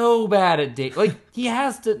so bad at date? Like he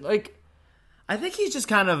has to like. I think he's just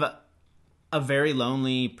kind of a very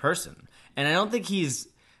lonely person, and I don't think he's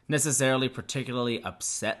necessarily particularly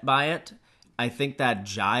upset by it. I think that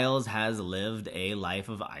Giles has lived a life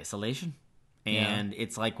of isolation. And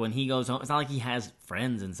it's like when he goes home, it's not like he has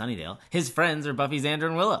friends in Sunnydale. His friends are Buffy, Xander,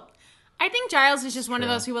 and Willow. I think Giles is just one of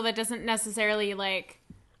those people that doesn't necessarily, like,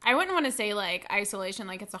 I wouldn't want to say, like, isolation,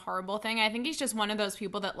 like, it's a horrible thing. I think he's just one of those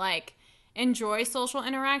people that, like, enjoy social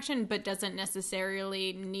interaction, but doesn't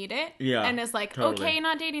necessarily need it. Yeah. And is like, totally. Okay,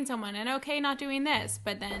 not dating someone, and okay, not doing this.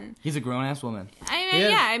 But then... He's a grown-ass woman.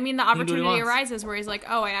 I mean, the do what he opportunity wants. arises where he's like,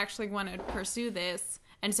 oh, I actually want to pursue this.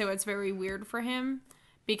 And so it's very weird for him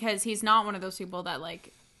because he's not one of those people that,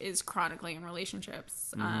 like, is chronically in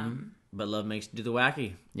relationships. But love makes you do the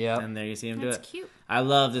wacky. Yeah. And there you see him do That's it. cute. I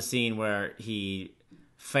love the scene where he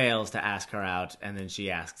fails to ask her out, and then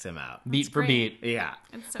she asks him out. Beat for great. beat. Yeah.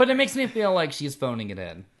 It's so But it makes me feel like she's phoning it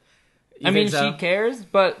in. You I mean, think so? she cares,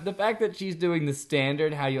 but the fact that she's doing the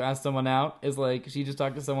standard, how you ask someone out, is like she just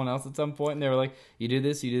talked to someone else at some point, and they were like, you do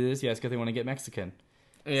this, you ask if they want to get Mexican.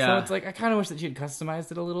 Yeah. So it's like, I kind of wish that she had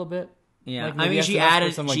customized it a little bit. Yeah. Like, I maybe mean, she SMS for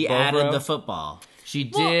added some, like, she Bobro. added the football. She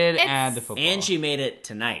Well, did it's- add the football. And she made it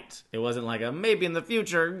tonight. It wasn't like a maybe in the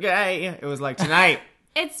future gay. It was like tonight.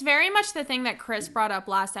 It's very much the thing that Chris brought up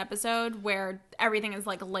last episode where everything is,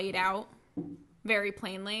 like, laid out very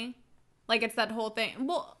plainly. Like, it's that whole thing.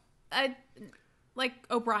 Well, like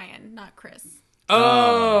O'Brien, not Chris.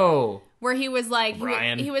 Oh! Where he was, like,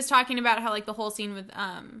 O'Brien. he was talking about how, like, the whole scene with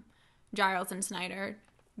Giles and Snyder,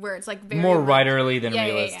 where it's, like, very... More like, writerly than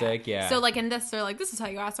realistic, yeah. So, like, in this, they're like, this is how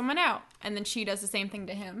you ask someone out. And then she does the same thing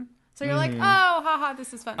to him. So you're like, oh, haha,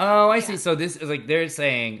 this is fun. Oh, I see. So this is like they're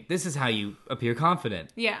saying this is how you appear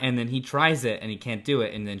confident. Yeah. And then he tries it and he can't do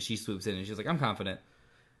it, and then she swoops in and she's like, "I'm confident."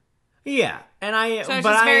 Yeah, and So it's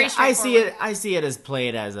just very I see it. straightforward. I see it as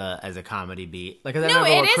played as a comedy beat. Like, 'cause I No, remember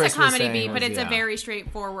what it is Chris a was comedy saying beat, but was, it's a very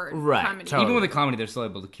straightforward Right, comedy. totally. Even with a comedy, they're still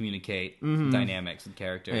able to communicate dynamics and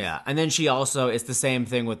characters. Yeah, and then she also it's the same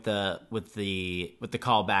thing with the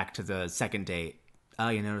callback to the second date. Oh,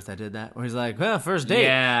 you noticed I did that? Where he's like, well, first date.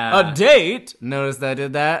 Yeah. A date? Noticed I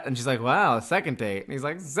did that? And she's like, wow, a second date. And he's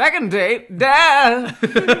like, second date? Dad!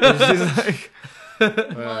 And she's like...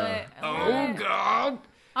 Oh God.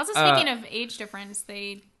 Also, speaking of age difference,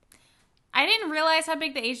 I didn't realize how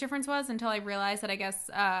big the age difference was until I realized that I guess,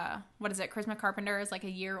 Chris McCarpenter is like a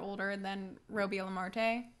year older than Robbie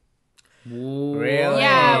Lamarte. Really?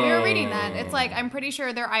 Yeah, we were reading that. It's like, I'm pretty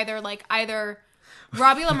sure they're either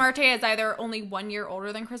Robbie Lamarte is either only 1 year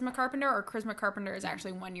older than Chris McCarpenter, or Chris McCarpenter is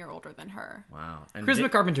actually 1 year older than her. Wow. And Chris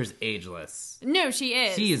McCarpenter's ageless. No, she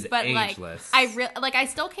is. She is but ageless. I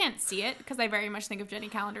still can't see it because I very much think of Jenny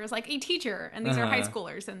Calendar as like a teacher, and these are high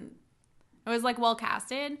schoolers, and it was like well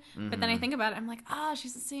casted. But then I think about it, I'm like, oh,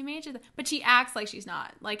 she's the same age as but she acts like she's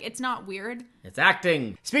not. Like, it's not weird. It's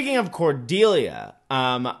acting. Speaking of Cordelia,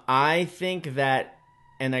 I think that,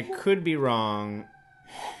 and I could be wrong,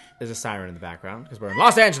 there's a siren in the background because we're in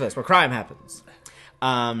Los Angeles where crime happens.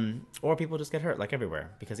 Or people just get hurt like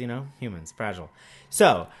everywhere because, humans, fragile.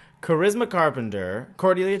 So, Charisma Carpenter,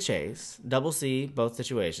 Cordelia Chase, double C, both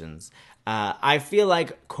situations. I feel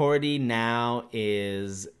like Cordy now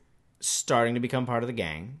is starting to become part of the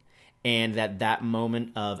gang. And that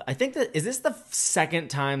moment of, I think is this the second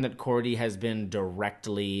time that Cordy has been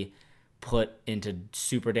directly put into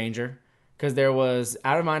super danger? Because there was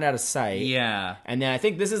Out of Mind, Out of Sight. Yeah. And then I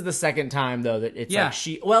think this is the second time, though, that it's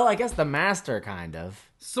like I guess the master, kind of.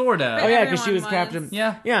 Sort of. Oh, yeah, because she was Everyone captain. was.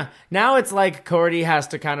 Yeah. Yeah. Now it's like Cordy has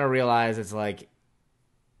to kind of realize it's like,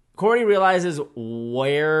 Cordy realizes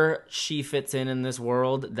where she fits in this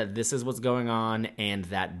world, that this is what's going on, and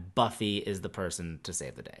that Buffy is the person to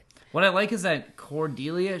save the day. What I like is that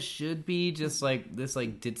Cordelia should be just like this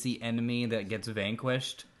like ditzy enemy that gets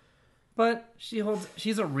vanquished. But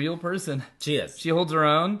she's a real person. She is. She holds her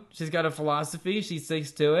own. She's got a philosophy. She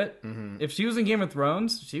sticks to it. Mm-hmm. If she was in Game of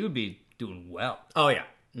Thrones, she would be doing well. Oh, yeah.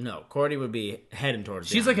 No, Cordy would be heading towards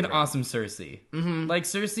She's the like an Iron awesome Cersei. Mm-hmm. Like,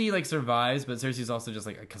 Cersei, like, survives, but Cersei's also just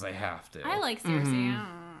like, because I have to. I like Cersei. I don't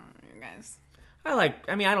know, you guys.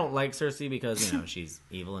 I don't like Cersei because, she's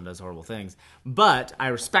evil and does horrible things. But I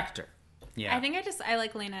respect her. Yeah. I think I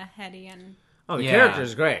like Lena Headey, and Oh, the Yeah.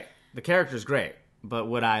 character's great. The character's great. But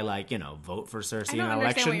would I, vote for Cersei I in don't an understand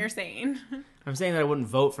election? what you're saying. I'm saying that I wouldn't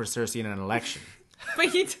vote for Cersei in an election.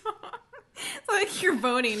 But you don't. It's like you're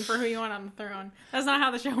voting for who you want on the throne. That's not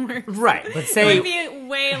how the show works. Right, but It say would be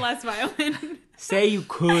way less violent. say you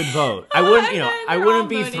could vote. I wouldn't, And then I they're wouldn't all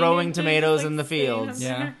be voting, throwing and they're tomatoes just, in the staying up fields.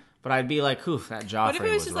 Yeah. there. But I'd be like, oof, that Joffrey What if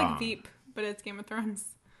it was just wrong. like Veep, but it's Game of Thrones?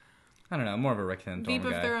 I don't know. More of a Rick Santorum Veep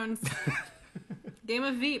of guy. Thrones. Game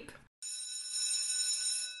of Veep.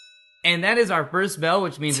 And that is our first bell,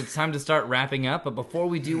 which means it's time to start wrapping up. But before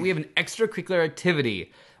we do, we have an extracurricular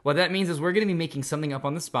activity. What that means is we're going to be making something up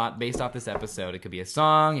on the spot based off this episode. It could be a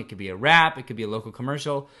song, it could be a rap, it could be a local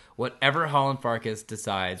commercial. Whatever Holland Farkas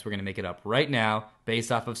decides, we're going to make it up right now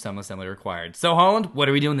based off of some assembly required. So, Holland, what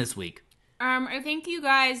are we doing this week? I think you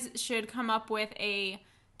guys should come up with a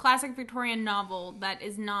classic Victorian novel that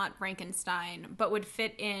is not Frankenstein, but would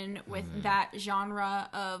fit in with that genre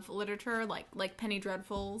of literature, like Penny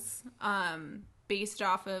Dreadfuls, based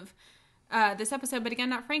off of this episode. But again,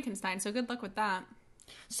 not Frankenstein. So good luck with that.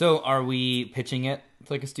 So, are we pitching it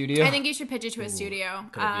to like a studio? I think you should pitch it to a studio.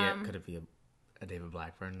 Could it be a David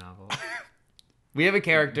Blackburn novel? we have a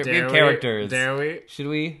character. We Dare have we? characters. Dare we? Should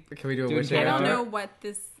we? Can we do a Do witch it I don't character? know what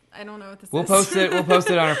this. I don't know what this We'll is. post it. We'll post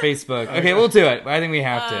it on our Facebook. Okay, we'll do it. I think we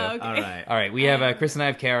have to. Okay. All right. All right, we have Chris and I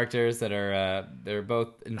have characters that are they're both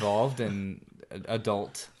involved in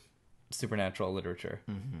adult supernatural literature.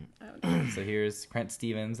 So here's Trent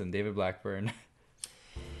Stevens and David Blackburn.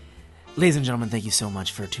 Ladies and gentlemen, thank you so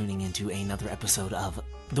much for tuning into another episode of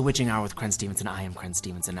The Witching Hour with Kren Stevenson. I am Kren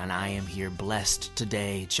Stevenson, and I am here blessed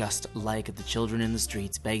today, just like the children in the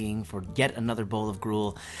streets begging for yet another bowl of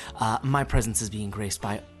gruel. My presence is being graced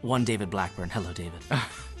by one David Blackburn. Hello, David.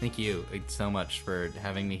 Thank you so much for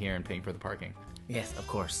having me here and paying for the parking. Yes, of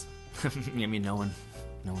course. I mean, no one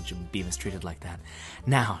No one should be mistreated like that.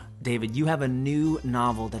 Now, David, you have a new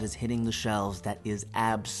novel that is hitting the shelves that is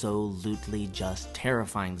absolutely just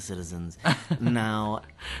terrifying the citizens. Now,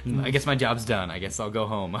 I guess my job's done. I guess I'll go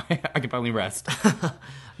home. I can finally rest.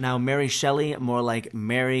 now Mary Shelley, more like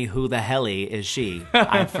Mary who the helly is she?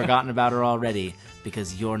 I've forgotten about her already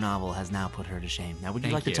because your novel has now put her to shame. Now, would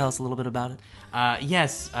you like to tell us a little bit about it?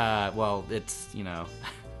 Yes. Well, it's, I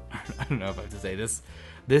don't know if I have to say this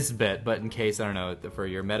bit, but in case, I don't know, for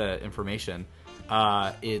your meta information,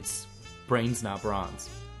 it's Brains Not Bronze.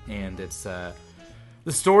 And it's the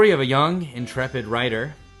story of a young, intrepid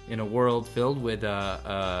writer in a world filled with,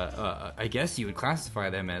 I guess you would classify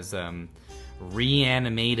them as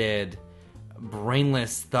reanimated,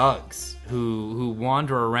 brainless thugs who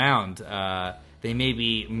wander around. They may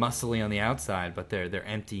be muscly on the outside, but they're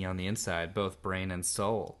empty on the inside, both brain and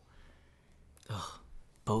soul. Ugh,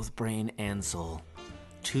 both brain and soul.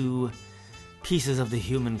 Two pieces of the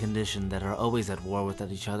human condition that are always at war with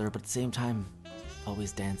each other, but at the same time,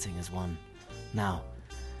 always dancing as one. Now,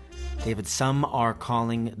 David, some are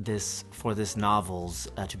calling this novels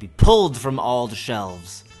to be pulled from all the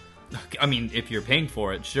shelves. I mean, if you're paying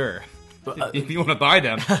for it, sure. If you want to buy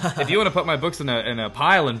them, if you want to put my books in a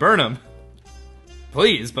pile and burn them,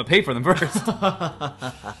 please, but pay for them first.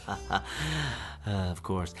 Of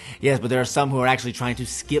course. Yes, but there are some who are actually trying to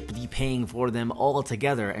skip the paying for them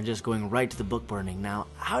altogether and just going right to the book burning. Now,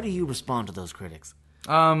 how do you respond to those critics?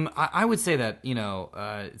 I would say that,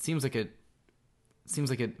 it seems like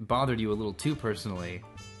it bothered you a little too personally,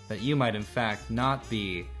 that you might in fact not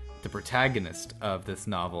be the protagonist of this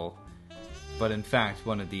novel, but in fact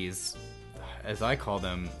one of these, as I call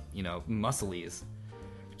them, musclies,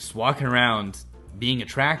 just walking around being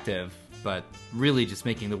attractive, but really just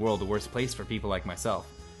making the world a worse place for people like myself.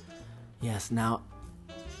 Yes, now,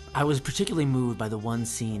 I was particularly moved by the one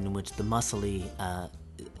scene in which the muscly,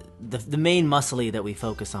 the main muscly that we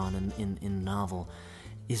focus on in the novel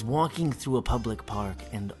is walking through a public park,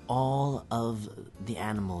 and all of the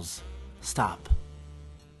animals stop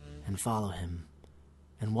and follow him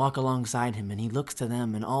and walk alongside him, and he looks to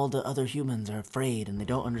them, and all the other humans are afraid, and they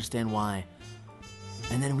don't understand why.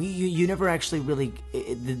 And then you never actually really...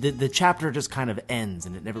 The chapter just kind of ends,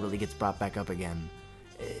 and it never really gets brought back up again.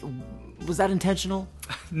 Was that intentional?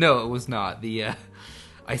 No, it was not.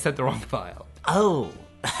 I sent the wrong file. Oh,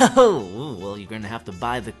 well, you're going to have to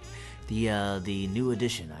buy the new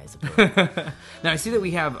edition, I suppose. Now, I see that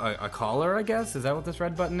we have a caller, I guess. Is that what this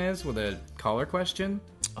red button is, with a caller question?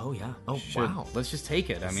 Oh, yeah. Oh, wow. Let's just take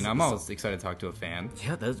it. I mean, I'm always excited to talk to a fan.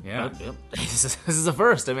 Yeah, this is a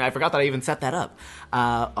first. I mean, I forgot that I even set that up.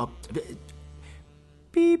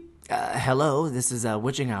 Beep. Hello, this is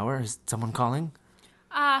Witching Hour. Is someone calling?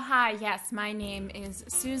 Hi, yes, my name is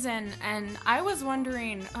Susan, and I was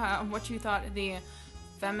wondering what you thought the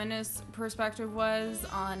feminist perspective was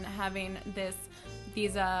on having these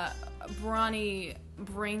brawny,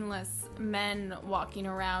 brainless men walking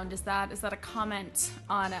around. Is that a comment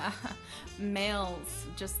on males,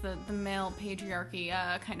 just the male patriarchy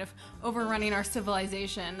kind of overrunning our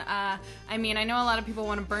civilization? I mean, I know a lot of people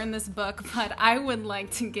want to burn this book, but I would like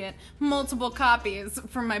to get multiple copies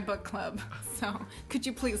for my book club. So could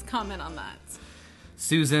you please comment on that?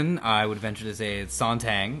 Susan, I would venture to say it's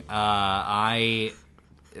Sontang.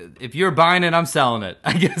 If you're buying it, I'm selling it.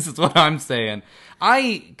 I guess that's what I'm saying.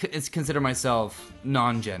 I consider myself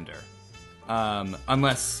non-gender.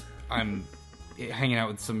 Unless I'm hanging out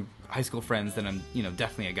with some high school friends, then I'm,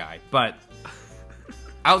 definitely a guy. But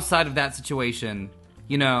outside of that situation,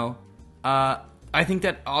 I think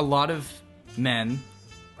that a lot of men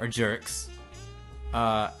are jerks.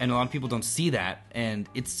 And a lot of people don't see that. And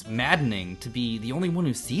it's maddening to be the only one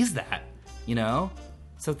who sees that,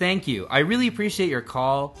 So thank you. I really appreciate your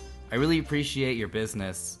call. I really appreciate your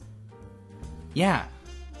business. Yeah.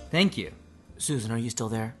 Thank you. Susan, are you still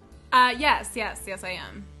there? Yes, I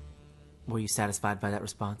am. Were you satisfied by that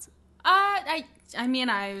response? I mean,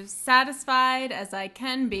 I'm satisfied as I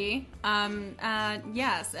can be.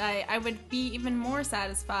 Yes, I would be even more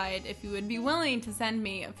satisfied if you would be willing to send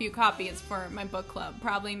me a few copies for my book club.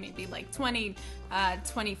 Probably maybe like 20,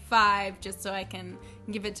 25, just so I can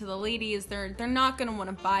give it to the ladies. They're not going to want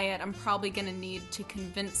to buy it. I'm probably going to need to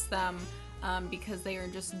convince them because they are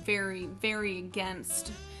just very, very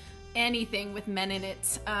against anything with men in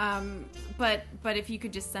it. But if you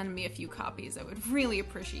could just send me a few copies, I would really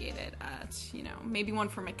appreciate it. Maybe one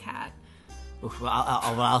for my cat. Well,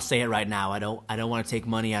 I'll say it right now. I don't want to take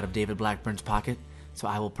money out of David Blackburn's pocket, so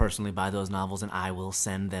I will personally buy those novels and I will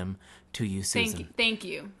send them to you, Susan. Thank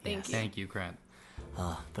you. Thank you, Grant.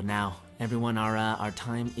 But now, everyone, our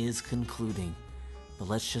time is concluding. But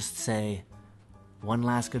let's just say one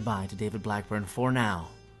last goodbye to David Blackburn for now,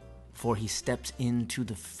 before he steps into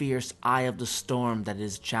the fierce eye of the storm that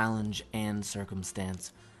is challenge and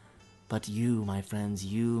circumstance. But you, my friends,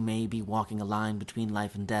 you may be walking a line between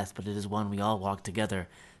life and death, but it is one we all walk together.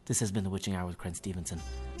 This has been The Witching Hour with Craig Stevenson.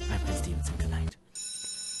 I'm Craig Stevenson. Good night.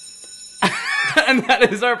 And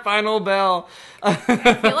that is our final bell. I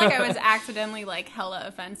feel like I was accidentally like hella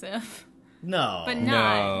offensive. No. But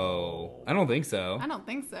No, I don't think so. I don't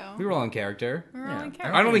think so. We were all in character. We're all in Yeah.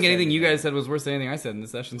 character. I don't think anything you guys said was worse than anything I said in this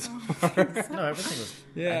session so far. No, everything was...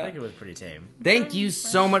 Yeah. I think it was pretty tame. Thank you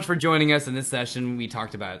so much for joining us in this session. We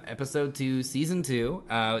talked about episode 2, season 2.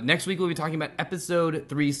 Next week we'll be talking about episode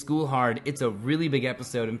 3, School Hard. It's a really big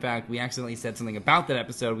episode. In fact, we accidentally said something about that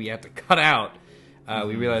episode we had to cut out.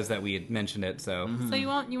 We realized that we had mentioned it, so... So you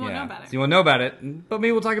won't know about it. So you won't know about it, but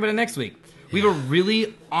maybe we'll talk about it next week. We have a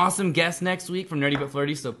really awesome guest next week from Nerdy But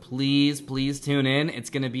Flirty, so please tune in. It's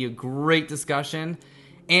going to be a great discussion.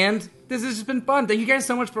 And this has just been fun. Thank you guys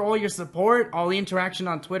so much for all your support, all the interaction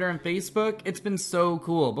on Twitter and Facebook. It's been so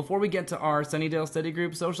cool. Before we get to our Sunnydale Study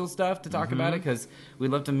Group social stuff to talk about it, because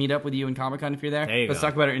we'd love to meet up with you in Comic-Con if you're there. There you Let's go.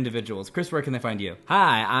 talk about our individuals. Chris, where can they find you?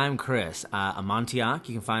 Hi, I'm Chris. Amontiak.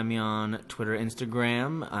 You can find me on Twitter,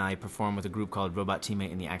 Instagram. I perform with a group called Robot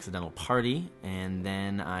Teammate in the Accidental Party. And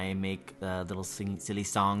then I make little silly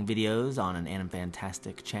song videos on an Anim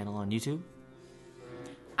Fantastic channel on YouTube.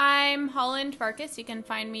 I'm Holland Farkas. You can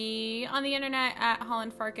find me on the internet at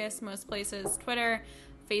Holland Farkas, most places. Twitter,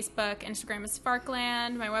 Facebook, Instagram is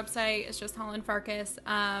Farkland. My website is just Holland Farkas.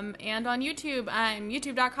 And on YouTube, I'm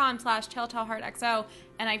youtube.com/TelltaleHeartXO.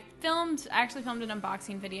 And I actually filmed an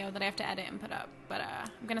unboxing video that I have to edit and put up. But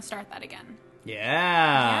I'm going to start that again.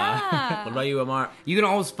 Yeah. What about you, Amar? You can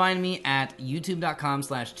always find me at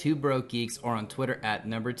youtube.com/2brokegeeks or on Twitter at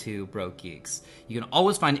 @2brokegeeks. You can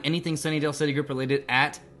always find anything Sunnydale Study Group related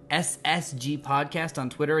at SSG Podcast on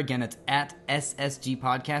Twitter. Again, it's at SSG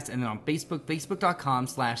Podcast. And then on Facebook,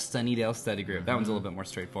 facebook.com/Sunnydale Study Group. That one's a little bit more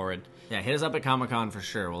straightforward. Yeah, hit us up at Comic-Con for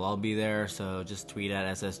sure. We'll all be there, so just tweet at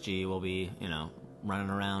SSG. We'll be,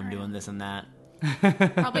 running around doing this and that.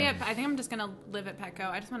 Probably, I think I'm just going to live at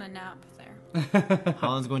Petco. I just want to nap there.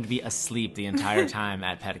 Holland's going to be asleep the entire time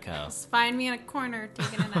at Petco. Find me in a corner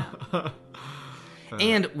taking a nap.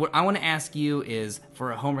 And what I want to ask you is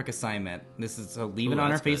for a homework assignment. This is so leave it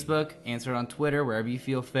on our that's good. Facebook, answer it on Twitter, wherever you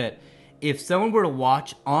feel fit. If someone were to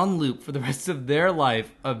watch on loop for the rest of their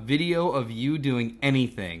life a video of you doing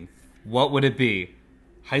anything, what would it be?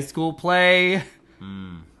 High school play?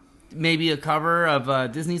 Maybe a cover of a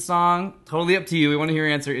Disney song? Totally up to you. We want to hear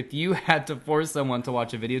your answer. If you had to force someone to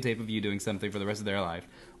watch a videotape of you doing something for the rest of their life,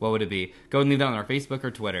 what would it be? Go and leave that on our Facebook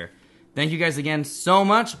or Twitter. Thank you guys again so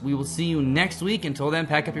much. We will see you next week. Until then,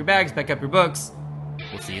 pack up your bags, pack up your books.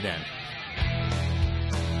 We'll see you then.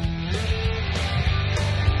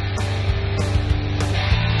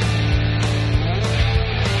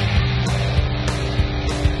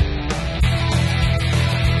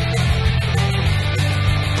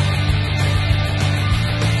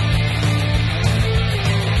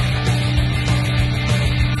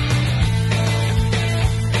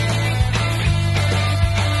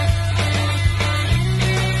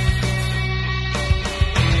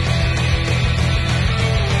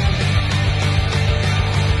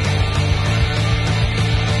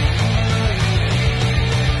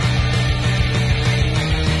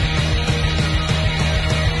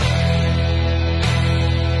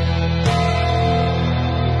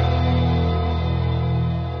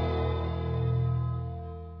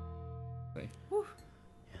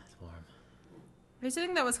 I used to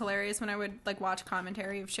think that was hilarious when I would watch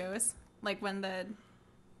commentary of shows, when the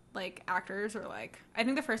actors were I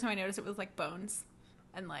think the first time I noticed it was Bones,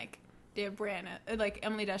 and David Branagh,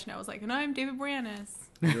 Emily Deschanel was and I'm David Branagh.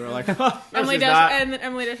 You were like, Emily Deschanel, and then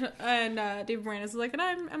Emily Deschanel and David Branagh was and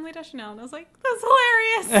I'm Emily Deschanel, and I was that's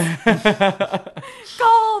hilarious.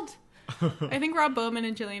 Gold. I think Rob Bowman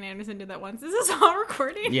and Gillian Anderson did that once. Is this all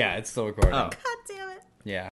recording? Yeah, it's still recording. Oh. God damn it. Yeah.